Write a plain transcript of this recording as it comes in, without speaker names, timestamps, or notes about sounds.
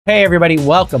Hey everybody,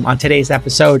 welcome on today's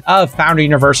episode of Founder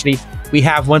University. We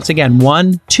have once again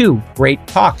two great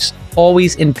talks,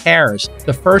 always in pairs.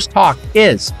 The first talk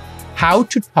is how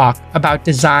to talk about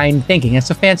design thinking. It's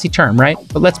a fancy term, right?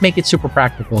 But let's make it super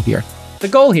practical here. The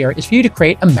goal here is for you to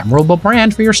create a memorable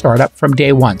brand for your startup from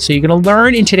day one. So you're going to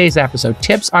learn in today's episode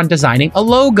tips on designing a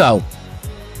logo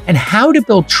and how to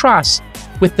build trust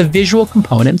with the visual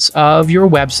components of your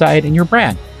website and your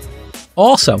brand.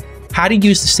 Also, how to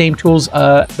use the same tools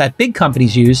that big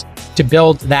companies use to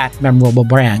build that memorable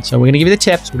brand. So we're going to give you the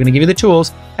tips, we're going to give you the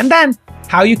tools, and then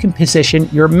how you can position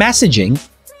your messaging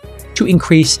to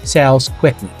increase sales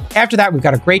quickly. After that, we've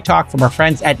got a great talk from our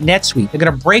friends at Netsuite. They're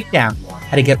going to break down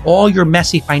how to get all your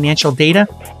messy financial data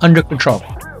under control.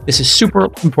 This is super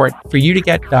important for you to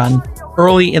get done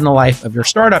early in the life of your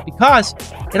startup because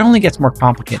it only gets more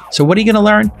complicated. So what are you going to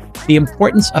learn? The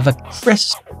importance of a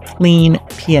crisp, clean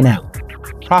P&L.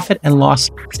 Profit and loss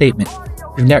statement.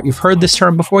 You've heard this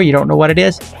term before, you don't know what it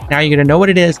is. Now you're going to know what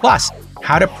it is, plus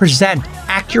how to present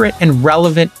accurate and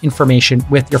relevant information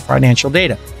with your financial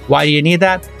data. Why do you need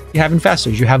that? You have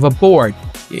investors, you have a board,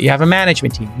 you have a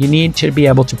management team. You need to be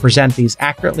able to present these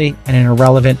accurately and in a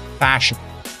relevant fashion.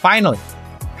 Finally,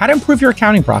 how to improve your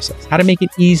accounting process, how to make it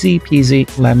easy peasy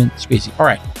lemon squeezy. All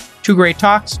right, two great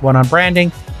talks, one on branding,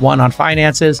 one on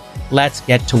finances. Let's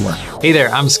get to work. Hey there,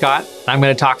 I'm Scott. I'm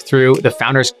going to talk through the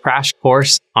Founder's Crash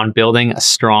Course on building a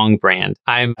strong brand.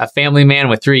 I'm a family man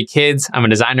with 3 kids. I'm a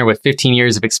designer with 15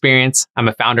 years of experience. I'm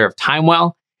a founder of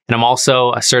Timewell, and I'm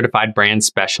also a certified brand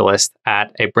specialist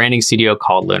at a branding studio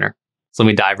called Lunour. So let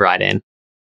me dive right in.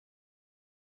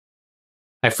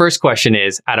 My first question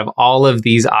is, out of all of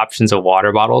these options of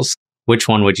water bottles, which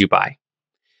one would you buy?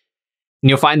 And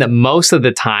you'll find that most of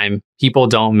the time, people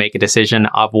don't make a decision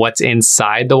of what's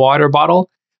inside the water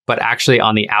bottle, but actually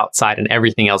on the outside and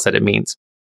everything else that it means.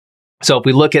 So if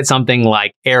we look at something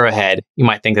like Arrowhead, you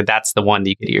might think that that's the one that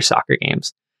you get at your soccer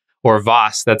games. Or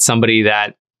Voss, that's somebody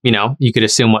that, you could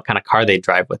assume what kind of car they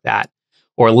drive with that.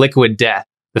 Or Liquid Death,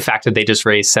 the fact that they just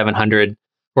raised $700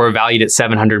 or valued at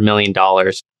 $700 million.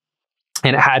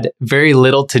 And it had very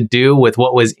little to do with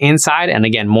what was inside, and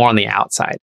again, more on the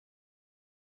outside.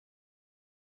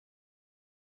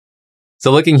 So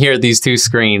looking here at these two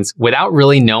screens, without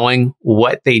really knowing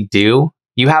what they do,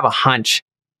 you have a hunch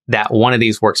that one of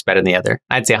these works better than the other.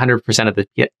 I'd say 100%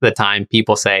 of the time,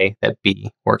 people say that B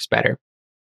works better.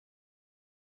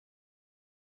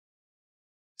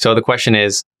 So the question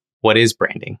is, what is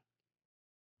branding?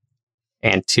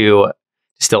 And to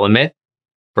distill a myth,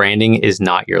 branding is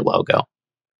not your logo.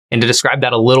 And to describe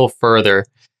that a little further,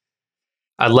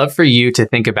 I'd love for you to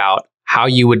think about how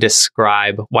you would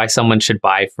describe why someone should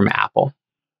buy from Apple.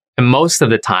 And most of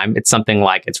the time, it's something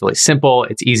like it's really simple,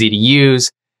 it's easy to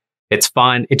use, it's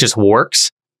fun, it just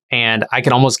works. And I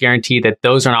can almost guarantee that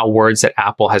those are not words that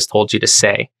Apple has told you to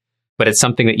say, but it's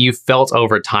something that you've felt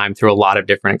over time through a lot of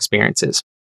different experiences.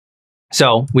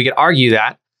 So we could argue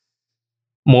that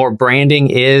more branding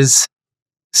is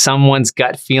someone's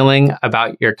gut feeling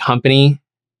about your company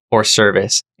or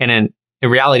service. And in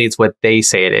reality, it's what they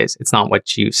say it is. It's not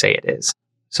what you say it is.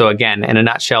 So again, in a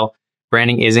nutshell,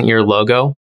 branding isn't your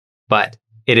logo, but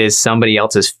it is somebody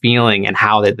else's feeling and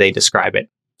how that they describe it.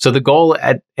 So the goal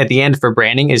at the end for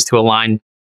branding is to align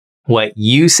what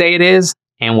you say it is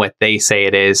and what they say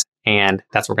it is. And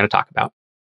that's what we're going to talk about.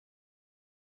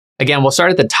 Again, we'll start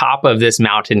at the top of this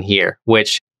mountain here,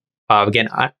 which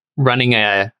running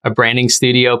a branding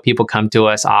studio, people come to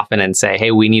us often and say,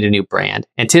 hey, we need a new brand.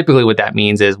 And typically what that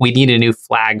means is we need a new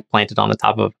flag planted on the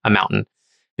top of a mountain,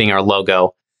 being our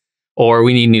logo, or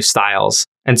we need new styles.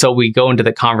 And so we go into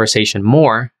the conversation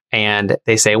more and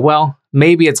they say, well,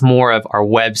 maybe it's more of our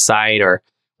website, or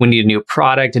we need a new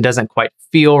product. It doesn't quite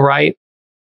feel right.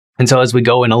 And so as we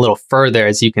go in a little further,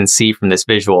 as you can see from this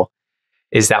visual,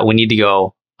 is that we need to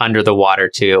go under the water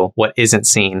to what isn't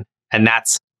seen. And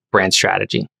that's brand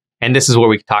strategy. And this is where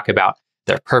we talk about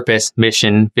their purpose,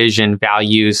 mission, vision,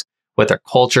 values, what their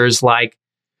culture is like,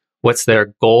 what's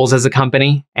their goals as a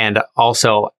company, and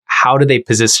also how do they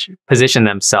position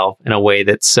themselves in a way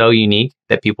that's so unique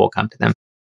that people will come to them.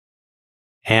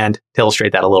 And to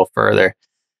illustrate that a little further,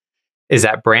 is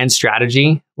that brand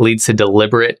strategy leads to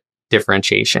deliberate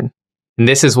differentiation. And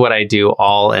this is what I do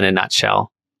all in a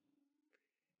nutshell.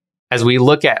 As we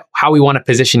look at how we want to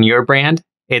position your brand,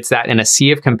 it's that in a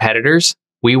sea of competitors,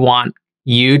 we want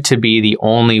you to be the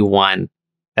only one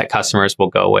that customers will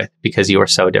go with because you are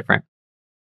so different.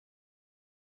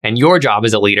 And your job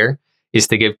as a leader is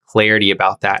to give clarity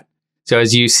about that. So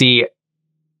as you see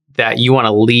that you want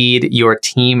to lead your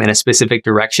team in a specific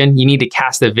direction, you need to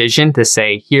cast a vision to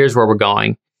say, here's where we're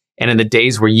going. And in the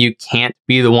days where you can't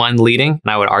be the one leading,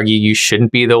 and I would argue you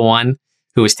shouldn't be the one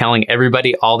who is telling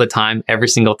everybody all the time, every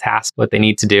single task, what they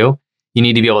need to do, you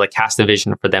need to be able to cast a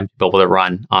vision for them to be able to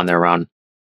run on their own.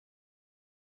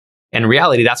 In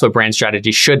reality, that's what brand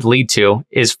strategy should lead to,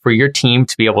 is for your team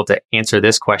to be able to answer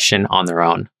this question on their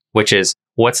own, which is,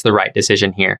 what's the right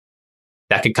decision here?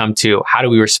 That could come to, how do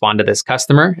we respond to this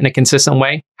customer in a consistent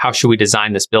way? How should we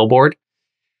design this billboard?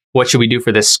 What should we do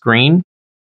for this screen?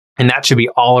 And that should be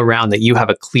all around that you have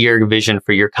a clear vision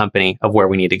for your company of where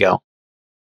we need to go.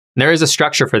 And there is a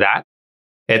structure for that.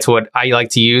 It's what I like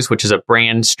to use, which is a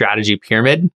brand strategy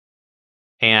pyramid.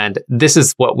 And this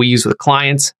is what we use with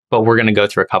clients, but we're going to go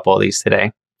through a couple of these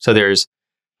today. So there's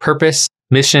purpose,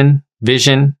 mission,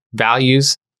 vision,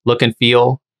 values, look and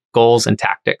feel, goals, and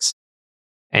tactics.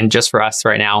 And just for us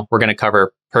right now, we're going to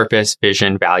cover purpose,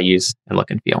 vision, values, and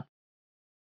look and feel.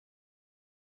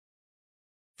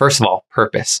 First of all,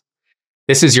 purpose.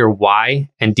 This is your why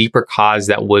and deeper cause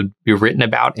that would be written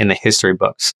about in the history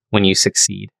books when you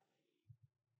succeed.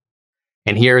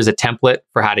 And here is a template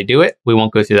for how to do it. We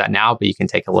won't go through that now, but you can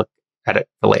take a look at it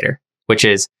for later, which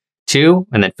is to,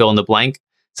 and then fill in the blank,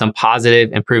 some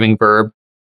positive improving verb,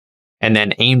 and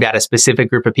then aimed at a specific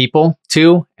group of people,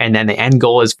 to, and then the end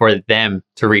goal is for them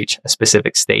to reach a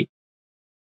specific state.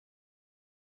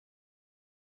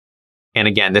 And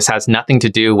again, this has nothing to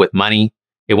do with money.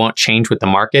 It won't change with the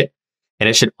market, and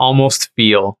it should almost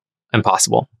feel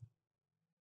impossible.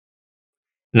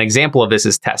 An example of this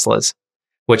is Tesla's,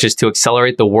 which is to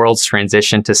accelerate the world's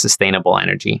transition to sustainable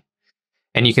energy.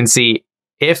 And you can see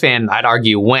if, and I'd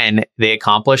argue when they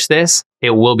accomplish this,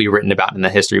 it will be written about in the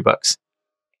history books.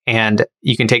 And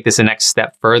you can take this the next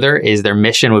step further, is their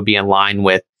mission would be in line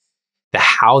with the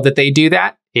how that they do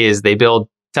that is they build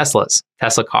Tesla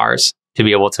cars to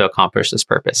be able to accomplish this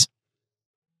purpose.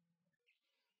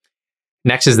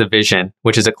 Next is the vision,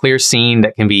 which is a clear scene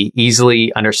that can be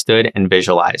easily understood and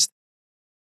visualized.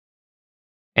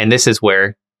 And this is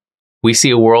where we see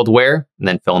a world where, and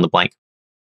then fill in the blank.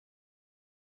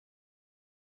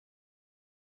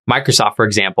 Microsoft, for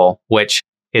example, which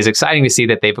is exciting to see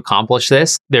that they've accomplished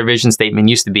this. Their vision statement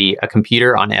used to be a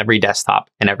computer on every desktop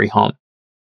in every home.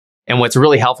 And what's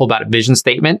really helpful about a vision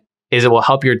statement is it will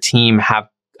help your team have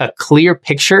a clear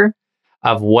picture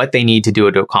of what they need to do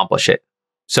to accomplish it.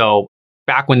 So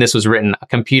back when this was written, a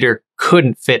computer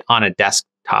couldn't fit on a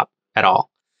desktop at all.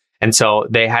 And so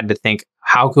they had to think,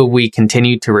 how could we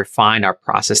continue to refine our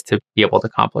process to be able to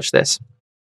accomplish this?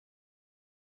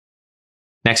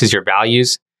 Next is your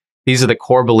values. These are the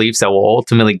core beliefs that will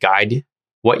ultimately guide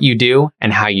what you do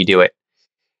and how you do it.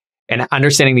 And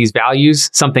understanding these values,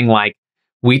 something like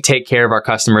we take care of our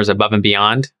customers above and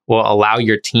beyond, will allow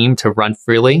your team to run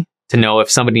freely, to know if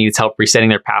somebody needs help resetting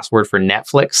their password for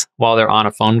Netflix while they're on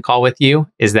a phone call with you,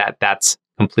 is that's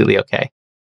completely okay.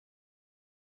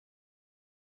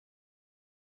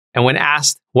 And when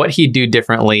asked what he'd do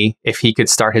differently if he could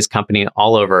start his company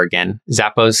all over again,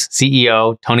 Zappos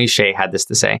CEO Tony Hsieh had this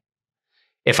to say: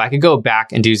 "If I could go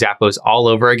back and do Zappos all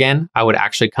over again, I would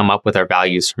actually come up with our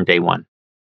values from day one."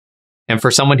 And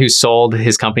for someone who sold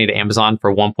his company to Amazon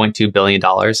for $1.2 billion,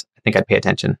 I think I'd pay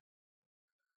attention.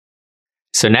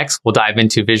 So next, we'll dive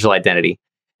into visual identity.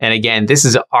 And again, this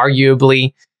is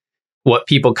arguably what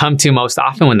people come to most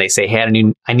often when they say, hey,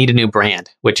 I need a new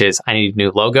brand, which is I need a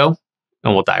new logo,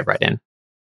 and we'll dive right in.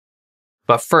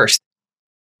 But first,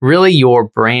 really your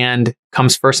brand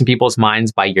comes first in people's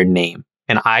minds by your name.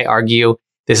 And I argue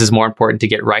this is more important to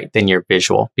get right than your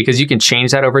visual, because you can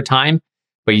change that over time.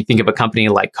 But you think of a company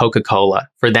like Coca-Cola,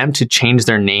 for them to change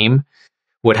their name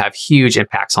would have huge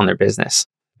impacts on their business.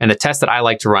 And the test that I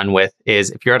like to run with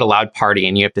is if you're at a loud party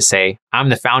and you have to say, I'm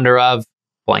the founder of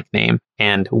blank name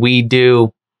and we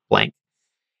do blank.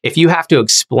 If you have to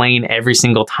explain every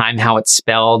single time how it's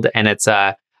spelled and it's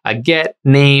a get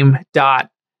name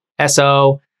dot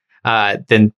so,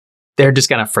 then they're just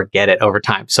going to forget it over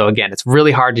time. So again, it's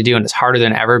really hard to do and it's harder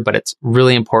than ever, but it's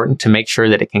really important to make sure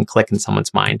that it can click in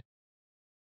someone's mind.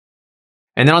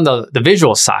 And then on the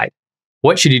visual side,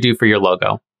 what should you do for your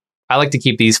logo? I like to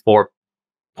keep these 4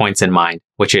 points in mind,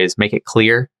 which is make it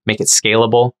clear, make it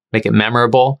scalable, make it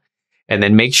memorable, and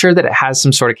then make sure that it has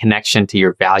some sort of connection to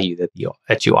your value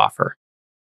that you offer.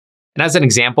 And as an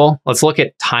example, let's look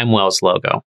at TimeWell's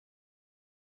logo.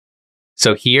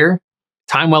 So here,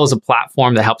 TimeWell is a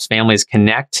platform that helps families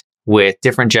connect with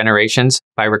different generations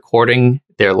by recording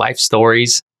their life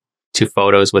stories to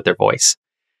photos with their voice.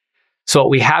 So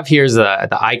what we have here is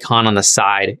the icon on the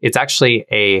side. It's actually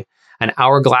an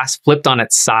hourglass flipped on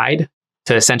its side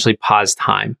to essentially pause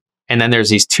time. And then there's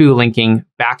these 2 linking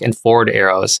back and forward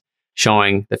arrows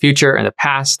showing the future and the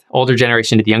past, older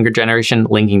generation to the younger generation,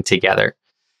 linking together.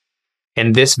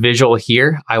 And this visual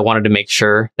here, I wanted to make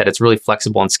sure that it's really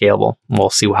flexible and scalable. We'll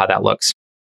see how that looks.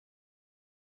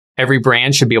 Every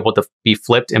brand should be able to be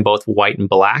flipped in both white and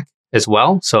black as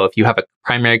well. So if you have a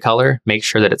primary color, make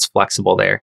sure that it's flexible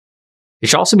there. It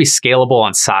should also be scalable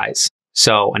on size.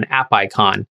 So an app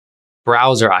icon,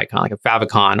 browser icon, like a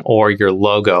favicon, or your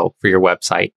logo for your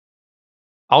website.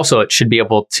 Also, it should be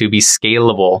able to be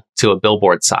scalable to a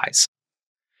billboard size.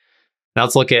 Now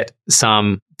let's look at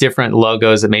some different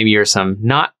logos that maybe are some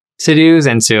not to-dos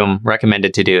and some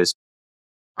recommended to-dos.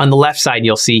 On the left side,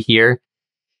 you'll see here,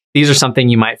 these are something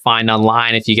you might find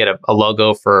online if you get a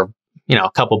logo for,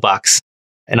 a couple bucks.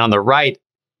 And on the right,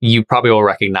 you probably will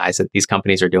recognize that these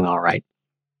companies are doing all right.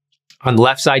 On the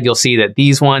left side, you'll see that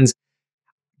these ones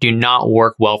do not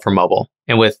work well for mobile.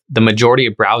 And with the majority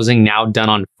of browsing now done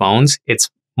on phones, it's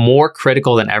more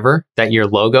critical than ever that your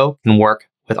logo can work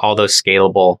with all those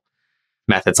scalable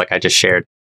methods like I just shared.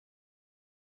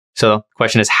 So the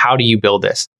question is, how do you build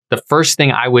this? The first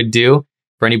thing I would do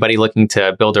for anybody looking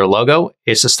to build their logo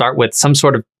is to start with some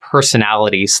sort of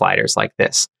personality sliders like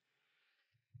this.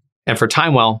 And for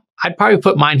Timewell, I'd probably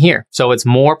put mine here. So it's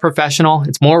more professional,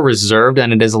 it's more reserved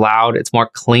than it is loud, it's more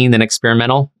clean than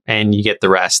experimental, and you get the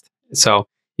rest. So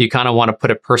you kind of want to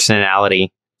put a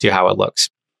personality to how it looks.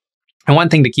 And one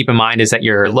thing to keep in mind is that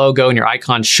your logo and your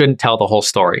icon shouldn't tell the whole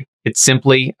story. It's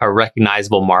simply a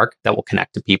recognizable mark that will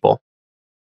connect to people.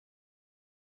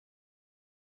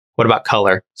 What about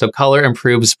color? So color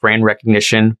improves brand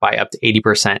recognition by up to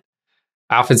 80%.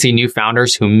 I often see new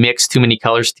founders who mix too many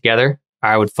colors together.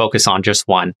 I would focus on just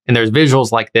one. And there's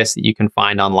visuals like this that you can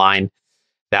find online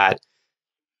that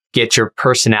get your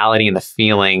personality and the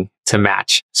feeling to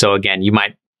match. So again, you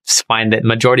might find that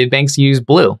majority of banks use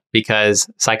blue because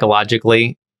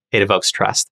psychologically it evokes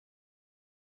trust.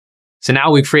 So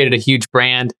now we've created a huge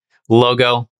brand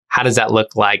logo. How does that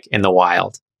look like in the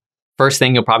wild? First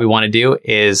thing you'll probably want to do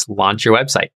is launch your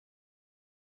website.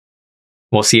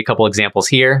 We'll see a couple examples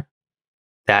here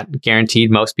that guaranteed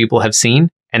most people have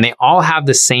seen, and they all have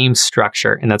the same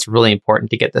structure. And that's really important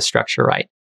to get the structure right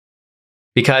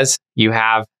because you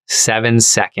have 7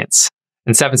 seconds.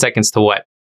 And 7 seconds to what?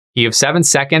 You have 7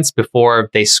 seconds before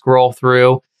they scroll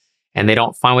through and they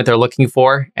don't find what they're looking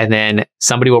for. And then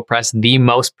somebody will press the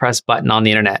most pressed button on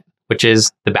the internet, which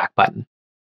is the back button.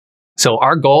 So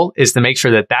our goal is to make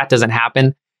sure that that doesn't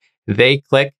happen. They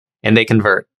click and they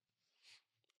convert.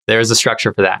 There's a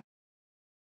structure for that.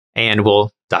 And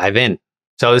we'll dive in.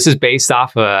 So this is based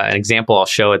off an example I'll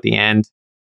show at the end.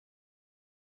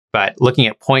 But looking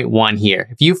at point 1 here,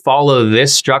 if you follow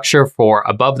this structure for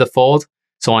above the fold,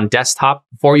 so on desktop,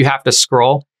 before you have to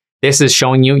scroll, this is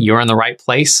showing you you're in the right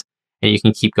place and you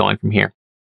can keep going from here.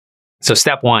 So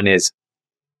step 1 is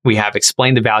we have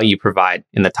explain the value you provide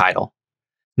in the title.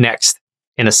 Next,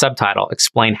 in the subtitle,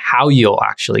 explain how you'll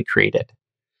actually create it.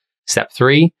 Step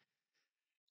 3,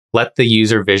 let the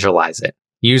user visualize it.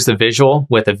 Use the visual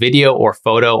with a video or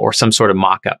photo or some sort of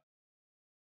mock-up.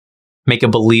 Make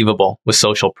it believable with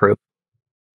social proof.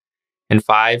 And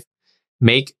 5,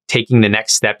 make taking the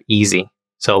next step easy.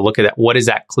 So look at that. What is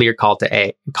that clear call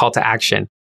to action?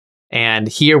 And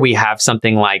here we have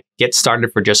something like get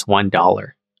started for just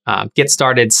 $1. Get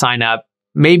started, sign up.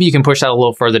 Maybe you can push that a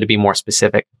little further to be more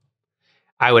specific.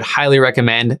 I would highly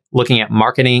recommend looking at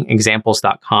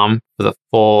marketingexamples.com for the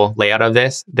full layout of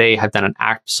this. They have done an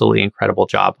absolutely incredible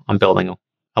job on building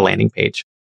a landing page.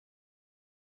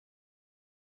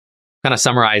 Kind of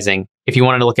summarizing, if you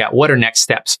wanted to look at what are next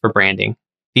steps for branding,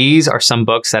 these are some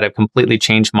books that have completely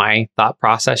changed my thought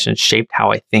process and shaped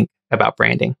how I think about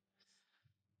branding.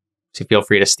 So feel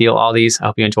free to steal all these. I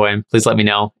hope you enjoy them. Please let me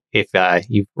know if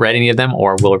you've read any of them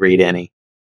or will read any.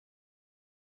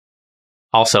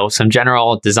 Also, some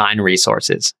general design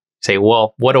resources. Say,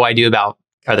 well, what do I do about,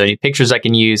 are there any pictures I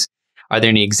can use? Are there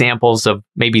any examples of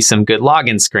maybe some good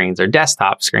login screens or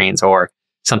desktop screens or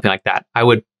something like that? I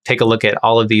would take a look at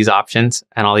all of these options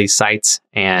and all these sites,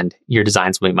 and your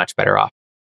designs will be much better off.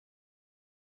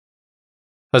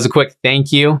 As a quick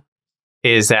thank you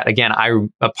is that, again,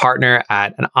 I'm a partner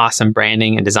at an awesome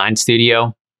branding and design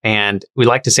studio, and we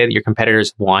like to say that your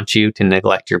competitors want you to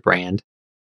neglect your brand.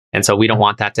 And so we don't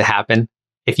want that to happen.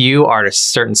 If you are at a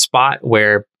certain spot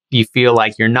where you feel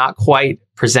like you're not quite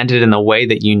presented in the way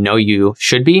that you know you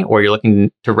should be, or you're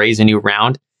looking to raise a new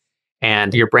round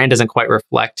and your brand doesn't quite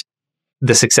reflect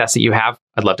the success that you have,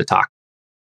 I'd love to talk.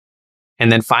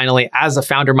 And then finally, as a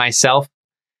founder myself,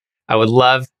 I would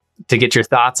love to get your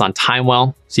thoughts on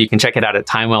Timewell. So you can check it out at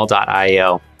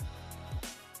timewell.io.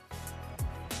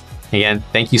 Again,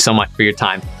 thank you so much for your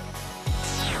time.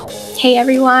 Hey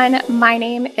everyone, my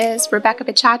name is Rebeca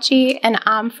Bichachi and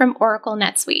I'm from Oracle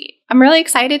NetSuite. I'm really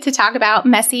excited to talk about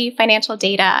messy financial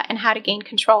data and how to gain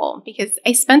control because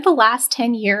I spent the last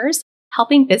 10 years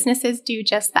helping businesses do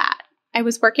just that. I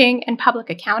was working in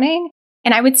public accounting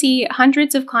and I would see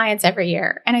hundreds of clients every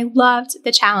year, and I loved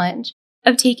the challenge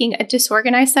of taking a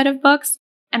disorganized set of books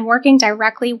and working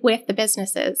directly with the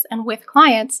businesses and with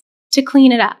clients to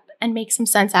clean it up and make some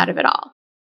sense out of it all.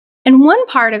 And one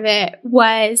part of it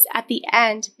was at the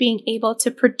end being able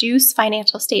to produce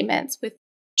financial statements with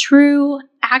true,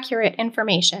 accurate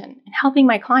information and helping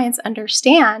my clients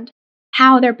understand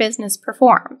how their business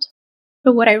performed.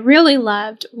 But what I really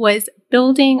loved was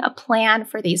building a plan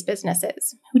for these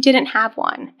businesses who didn't have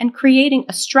one and creating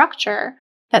a structure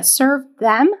that served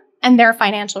them and their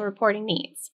financial reporting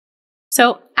needs.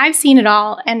 So I've seen it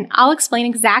all, and I'll explain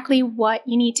exactly what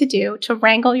you need to do to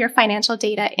wrangle your financial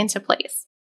data into place.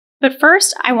 But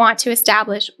first, I want to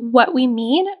establish what we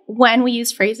mean when we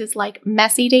use phrases like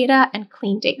messy data and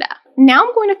clean data. Now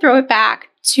I'm going to throw it back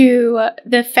to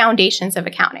the foundations of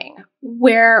accounting,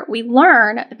 where we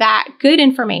learn that good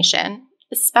information,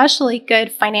 especially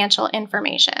good financial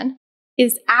information,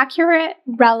 is accurate,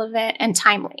 relevant, and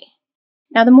timely.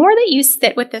 Now, the more that you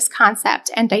sit with this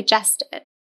concept and digest it,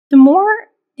 the more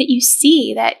that you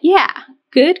see that,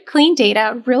 good, clean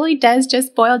data really does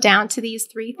just boil down to these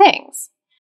three things.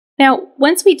 Now,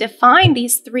 once we define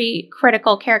these three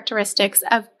critical characteristics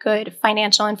of good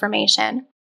financial information,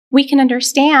 we can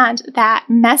understand that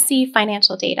messy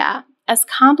financial data, as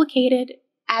complicated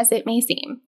as it may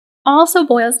seem, also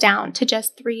boils down to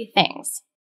just three things.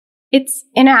 It's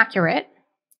inaccurate,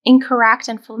 incorrect,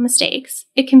 and full of mistakes.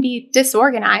 It can be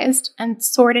disorganized and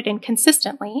sorted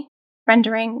inconsistently,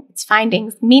 rendering its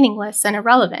findings meaningless and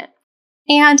irrelevant.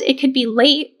 And it could be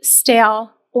late,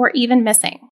 stale, or even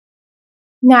missing.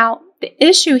 Now, the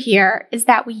issue here is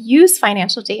that we use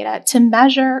financial data to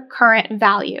measure current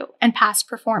value and past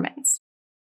performance.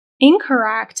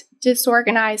 Incorrect,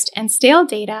 disorganized, and stale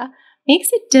data makes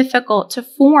it difficult to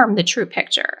form the true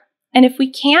picture. And if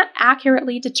we can't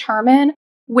accurately determine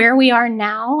where we are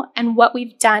now and what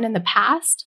we've done in the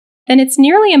past, then it's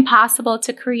nearly impossible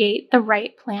to create the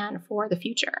right plan for the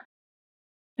future.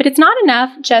 But it's not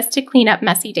enough just to clean up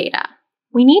messy data.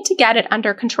 We need to get it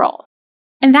under control.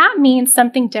 And that means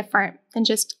something different than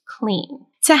just clean.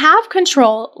 To have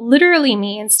control literally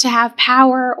means to have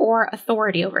power or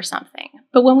authority over something.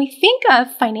 But when we think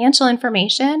of financial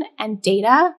information and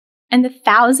data and the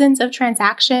thousands of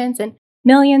transactions and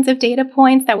millions of data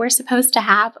points that we're supposed to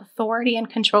have authority and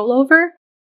control over,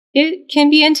 it can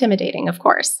be intimidating, of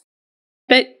course.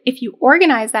 But if you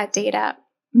organize that data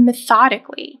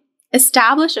methodically,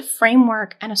 establish a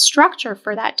framework and a structure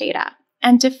for that data,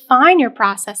 and define your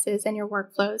processes and your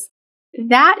workflows,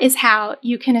 that is how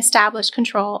you can establish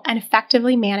control and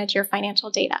effectively manage your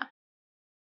financial data.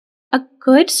 A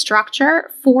good structure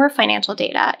for financial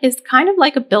data is kind of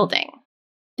like a building.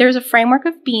 There's a framework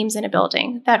of beams in a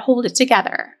building that hold it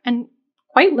together and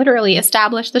quite literally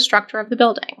establish the structure of the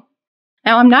building.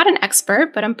 Now, I'm not an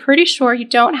expert, but I'm pretty sure you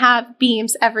don't have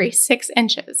beams every 6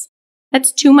 inches.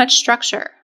 That's too much structure.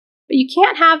 But you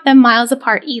can't have them miles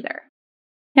apart either.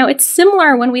 Now, it's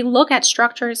similar when we look at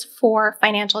structures for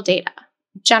financial data.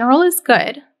 General is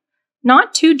good,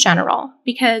 not too general,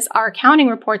 because our accounting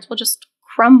reports will just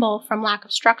crumble from lack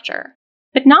of structure,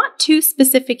 but not too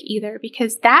specific either,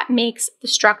 because that makes the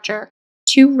structure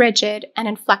too rigid and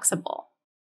inflexible.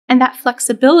 And that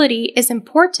flexibility is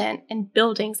important in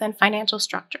buildings and financial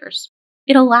structures.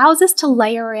 It allows us to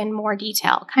layer in more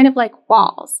detail, kind of like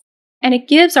walls, and it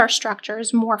gives our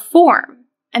structures more form.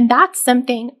 And that's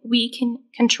something we can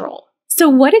control. So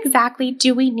what exactly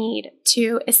do we need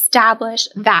to establish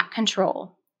that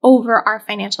control over our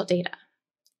financial data?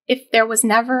 If there was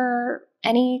never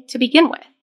any to begin with,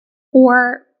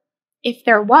 or if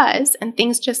there was and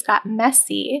things just got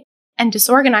messy and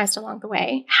disorganized along the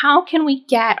way, how can we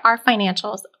get our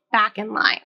financials back in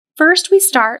line? First, we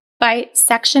start by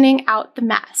sectioning out the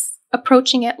mess,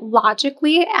 approaching it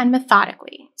logically and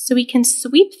methodically so we can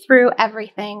sweep through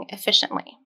everything efficiently.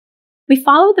 We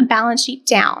follow the balance sheet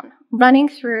down, running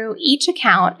through each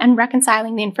account and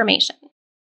reconciling the information.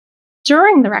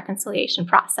 During the reconciliation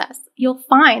process, you'll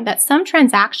find that some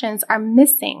transactions are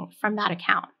missing from that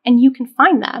account, and you can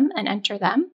find them and enter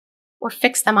them or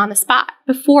fix them on the spot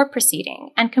before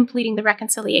proceeding and completing the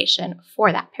reconciliation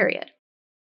for that period.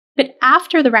 But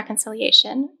after the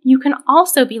reconciliation, you can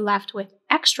also be left with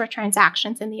extra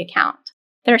transactions in the account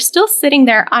that are still sitting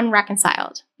there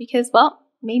unreconciled because,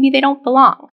 maybe they don't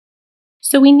belong.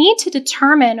 So we need to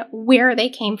determine where they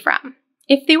came from.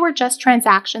 If they were just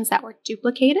transactions that were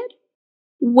duplicated,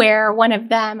 where one of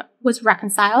them was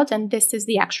reconciled and this is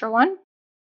the extra one,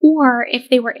 or if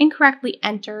they were incorrectly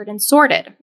entered and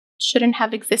sorted, shouldn't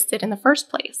have existed in the first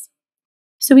place.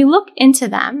 So we look into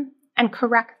them and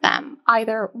correct them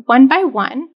either one by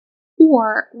one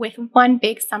or with one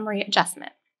big summary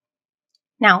adjustment.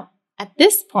 Now, at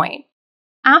this point,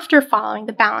 after following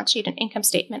the balance sheet and income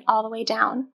statement all the way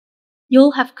down,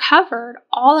 you'll have covered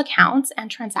all accounts and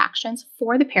transactions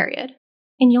for the period,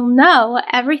 and you'll know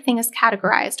everything is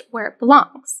categorized where it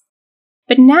belongs.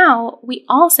 But now we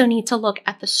also need to look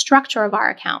at the structure of our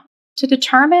account to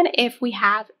determine if we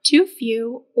have too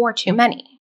few or too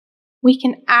many. We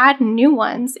can add new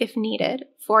ones if needed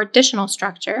for additional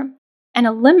structure and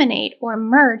eliminate or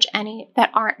merge any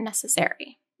that aren't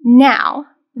necessary. Now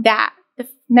that the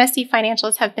messy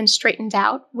financials have been straightened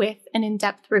out with an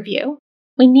in-depth review,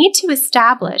 we need to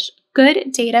establish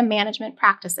good data management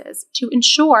practices to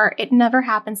ensure it never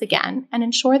happens again and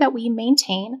ensure that we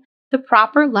maintain the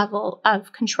proper level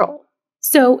of control.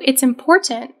 So it's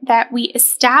important that we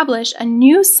establish a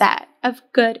new set of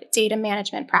good data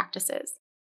management practices.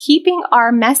 Keeping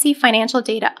our messy financial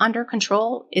data under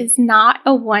control is not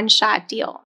a one-shot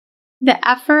deal. The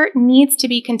effort needs to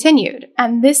be continued,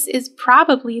 and this is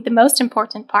probably the most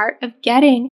important part of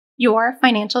getting your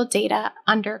financial data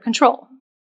under control.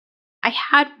 I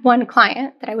had one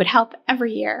client that I would help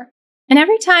every year, and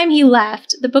every time he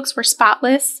left, the books were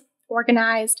spotless,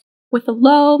 organized, with a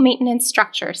low maintenance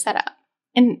structure set up.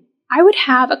 And I would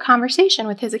have a conversation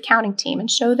with his accounting team and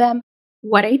show them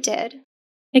what I did,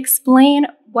 explain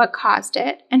what caused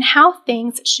it, and how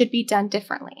things should be done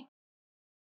differently.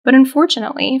 But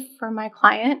unfortunately for my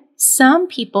client, some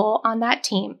people on that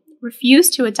team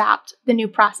refused to adopt the new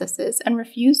processes and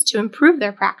refused to improve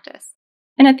their practice.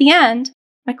 And at the end,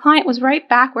 my client was right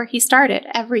back where he started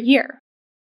every year,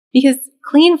 because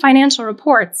clean financial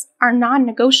reports are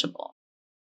non-negotiable.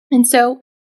 And so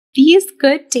these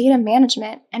good data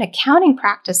management and accounting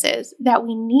practices that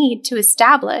we need to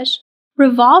establish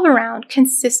revolve around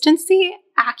consistency,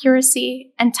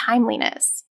 accuracy, and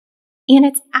timeliness. And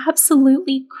it's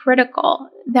absolutely critical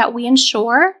that we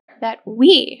ensure that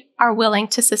we are willing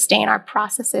to sustain our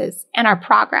processes and our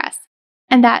progress,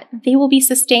 and that they will be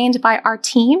sustained by our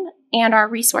team and our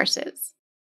resources.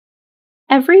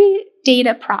 Every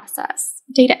data process,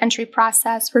 data entry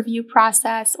process, review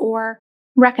process, or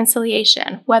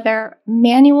reconciliation, whether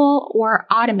manual or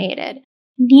automated,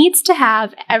 needs to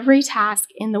have every task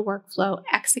in the workflow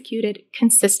executed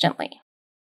consistently,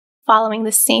 following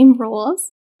the same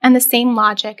rules and the same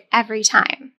logic every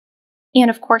time. And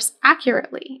of course,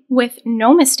 accurately, with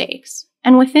no mistakes,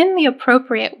 and within the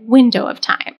appropriate window of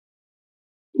time.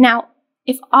 Now,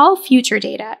 if all future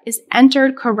data is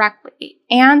entered correctly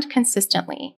and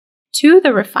consistently to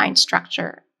the refined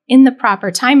structure in the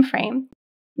proper time frame,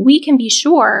 we can be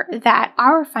sure that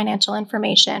our financial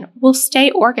information will stay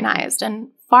organized and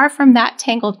far from that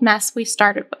tangled mess we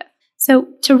started with. So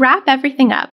to wrap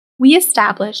everything up, we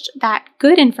established that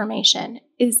good information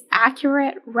is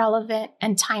accurate, relevant,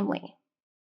 and timely.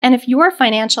 And if your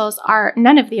financials are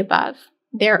none of the above,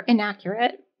 they're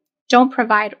inaccurate, don't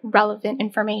provide relevant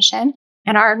information,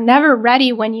 and are never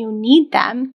ready when you need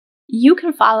them, you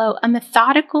can follow a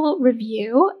methodical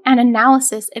review and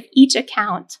analysis of each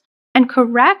account and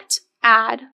correct,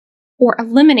 add, or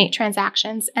eliminate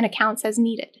transactions and accounts as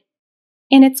needed.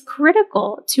 And it's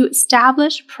critical to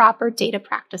establish proper data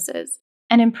practices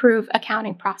and improve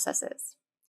accounting processes.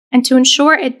 And to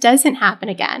ensure it doesn't happen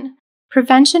again,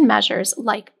 prevention measures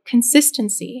like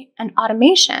consistency and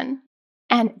automation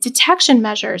and detection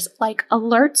measures like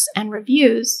alerts and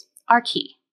reviews are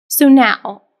key. So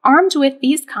now, armed with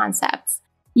these concepts,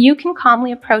 you can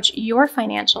calmly approach your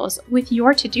financials with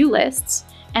your to-do lists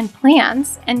and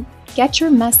plans and get your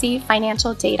messy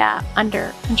financial data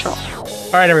under control.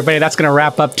 All right, everybody, that's going to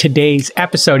wrap up today's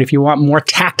episode. If you want more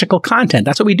tactical content,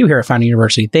 that's what we do here at Founding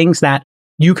University, things that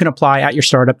you can apply at your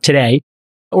startup today,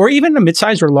 or even a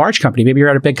mid-sized or large company. Maybe you're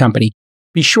at a big company.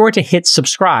 Be sure to hit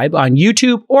subscribe on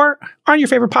YouTube or on your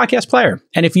favorite podcast player.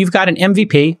 And if you've got an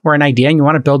MVP or an idea and you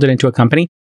want to build it into a company,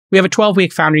 we have a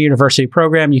 12-week Founder University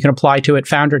program. You can apply to it,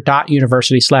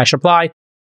 founder.university/apply.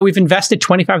 We've invested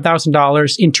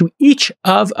 $25,000 into each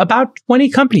of about 20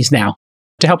 companies now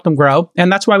to help them grow.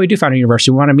 And that's why we do Founder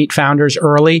University. We want to meet founders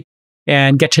early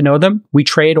and get to know them. We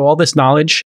trade all this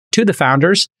knowledge to the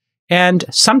founders. And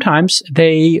sometimes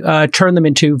they turn them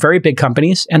into very big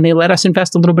companies and they let us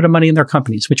invest a little bit of money in their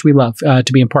companies, which we love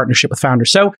to be in partnership with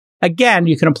founders. So again,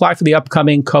 you can apply for the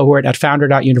upcoming cohort at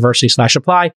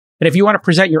founder.university/apply. And if you want to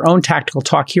present your own tactical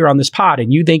talk here on this pod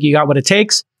and you think you got what it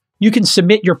takes, you can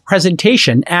submit your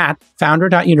presentation at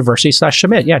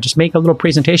founder.university/submit. Yeah, just make a little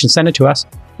presentation, send it to us.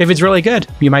 If it's really good,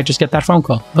 you might just get that phone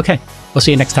call. Okay, we'll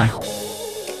see you next time.